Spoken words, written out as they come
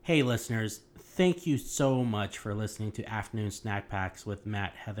Hey listeners, thank you so much for listening to Afternoon Snack Packs with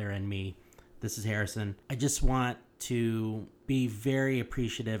Matt, Heather, and me. This is Harrison. I just want to be very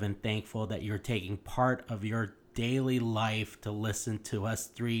appreciative and thankful that you're taking part of your daily life to listen to us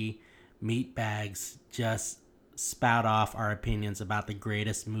three meatbags just spout off our opinions about the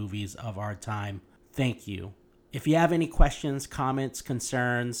greatest movies of our time. Thank you. If you have any questions, comments,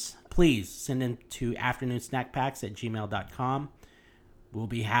 concerns, please send them to afternoonsnackpacks@gmail.com. We'll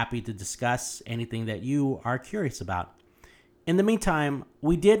be happy to discuss anything that you are curious about. In the meantime,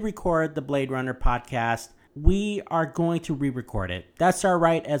 we did record the Blade Runner podcast. We are going to re-record it. That's our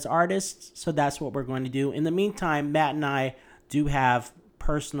right as artists, so that's what we're going to do. In the meantime, Matt and I do have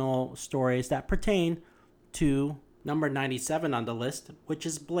personal stories that pertain to number 97 on the list, which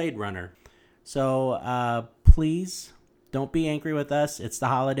is Blade Runner. So please don't be angry with us. It's the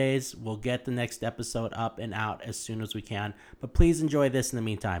holidays. We'll get the next episode up and out as soon as we can. But please enjoy this in the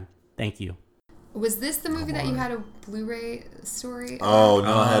meantime. Thank you. Was this the movie that you had a Blu-ray story? Oh,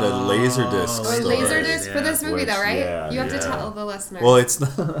 no, I had a Laserdisc story. Laserdisc for this movie, though, right? Yeah, you have to tell the listeners. Well, it's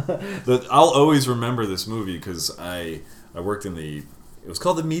not... I'll always remember this movie because I worked in the... It was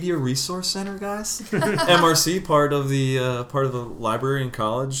called the Media Resource Center, guys. MRC, part of the library in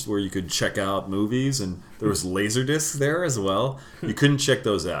college where you could check out movies, and there was Laserdiscs there as well. You couldn't check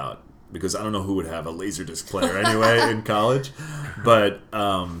those out because I don't know who would have a Laserdisc player anyway in college. But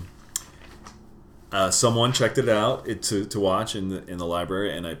someone checked it out to watch in the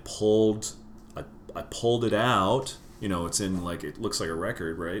library, and I pulled it out. You know, it's in like it looks like a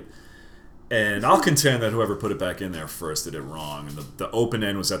record, right? And I'll contend that whoever put it back in there first did it wrong. And the open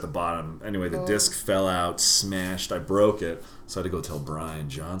end was at the bottom. Anyway, the disc fell out, smashed. I broke it. So I had to go tell Brian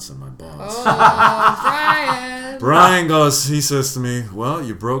Johnson, my boss. Oh, Brian. Brian he says to me, well,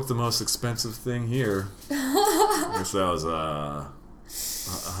 you broke the most expensive thing here. I guess that was a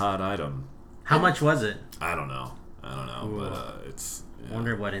hot item. How much was it? I don't know. Ooh. But it's... I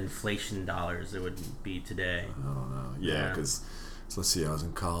wonder what inflation dollars it would be today. I don't know. Yeah, because... So let's see, I was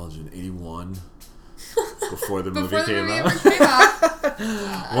in college in 81 before the movie came out.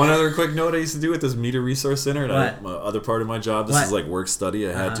 One other quick note I used to do at this Media Resource Center, and my other part of my job, this is like work study,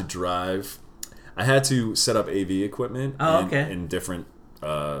 I had to drive. I had to set up AV equipment in different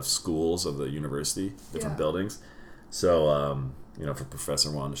schools of the university, different buildings. So, if a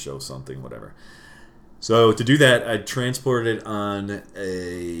professor wanted to show something, whatever. So to do that, I transported it on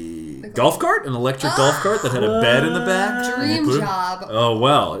a golf cart, an electric golf cart that had a bed in the back. Dream job. Oh,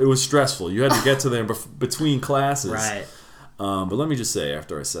 well, it was stressful. You had to get to there between classes. Right. But let me just say,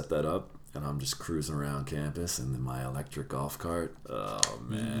 after I set that up, and I'm just cruising around campus in my electric golf cart, oh,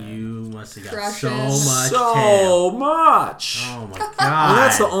 man. You must have got Crushes. so much. Oh, my God. Well,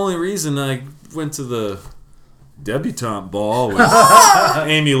 that's the only reason I went to the... debutante ball with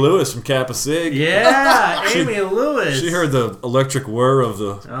Amy Lewis from Kappa Sig. Yeah, Amy Lewis. She heard the electric whir of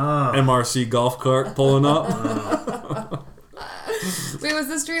the MRC golf cart pulling up. Wait, was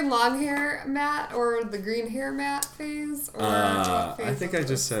this during long hair Matt or the green hair Matt phase? Or what phase I think I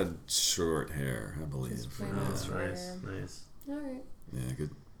just had short hair, I believe. That's nice. All right. Yeah,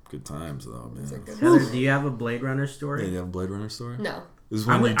 good times though, man. Heather, do you have a Blade Runner story? Yeah, you have a Blade Runner story? No. This is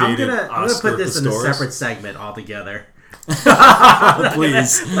when I'm you dated gonna put this in a Pistorius? separate segment altogether.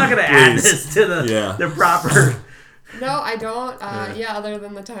 Please. I'm not gonna add this to the proper. No, I don't. Other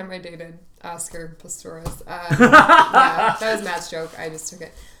than the time I dated Oscar Pistorius. That was Matt's joke. I just took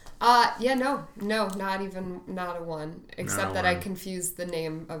it. No, not a one. Except that I confused the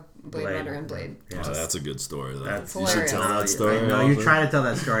name of Blade Runner and Blade. Yeah. Oh, that's a good story, though. That's you should tell that story. No, you're trying to tell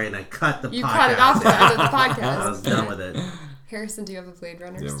that story, and I cut the podcast. You cut it off at the end of the podcast. I was done with it. Harrison, do you have a Blade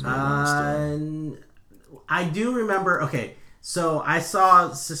Runner story? I do remember. Okay, so I saw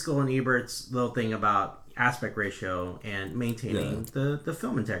Siskel and Ebert's little thing about aspect ratio and maintaining the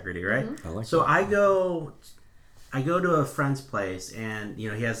film integrity, right? Mm-hmm. I like so that. I go to a friend's place, and he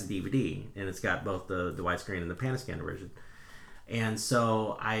has a DVD, and it's got both the widescreen and the Panascan version. And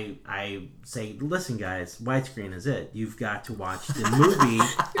so I say, listen, guys, widescreen is it. You've got to watch the movie.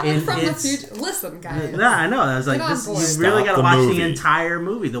 You're from the future. Listen, guys. Yeah, I know. I was like, you really got to watch the entire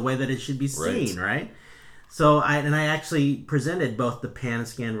movie the way that it should be seen, right? So I actually presented both the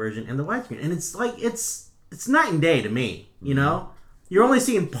Panascan version and the widescreen, and it's like it's night and day to me. You know, you're only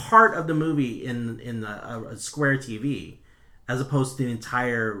seeing part of the movie in a square TV, as opposed to the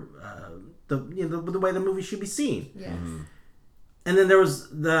entire the way the movie should be seen. Yes. And then there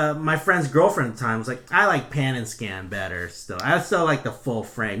was my friend's girlfriend at the time was like, I like pan and scan better still. I still like the full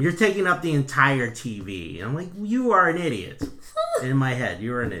frame. You're taking up the entire TV. And I'm like, you are an idiot. In my head,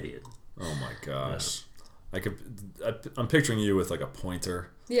 you are an idiot. Oh my gosh. I'm picturing you with like a pointer.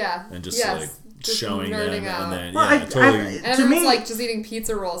 Yeah. And just showing them, out. and then totally. And everyone's like just eating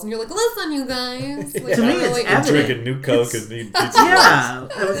pizza rolls, and you're like, "Listen, you guys." Like, to me, it's evident. Drinking new Coke and eating pizza rolls. Yeah,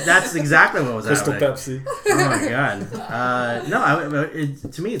 that's exactly what was Crystal happening. Pepsi. Oh my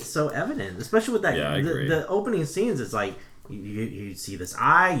god. To me, it's so evident, especially with that. Yeah, I agree. The opening scenes, it's like you see this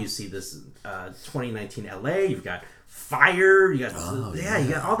eye, you see this 2019 LA. You've got fire. You got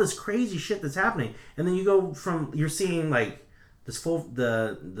you got all this crazy shit that's happening, and then you go from you're seeing like this full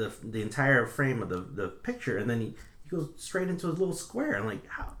the entire frame of the picture, and then you go straight into a little square. I'm like,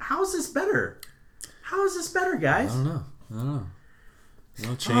 how is this better? How is this better, guys? I don't know.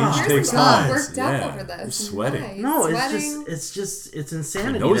 No, change takes time. Worked up over this. You're sweating. Nice. No, sweating. it's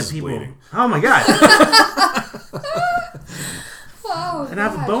insanity My nose that people. is bleeding. Oh my god! Oh, and I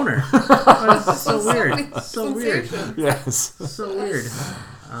have a boner. Oh, it's so weird. So weird. Yes. So weird.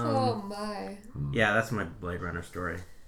 Oh my. Yeah, that's my Blade Runner story.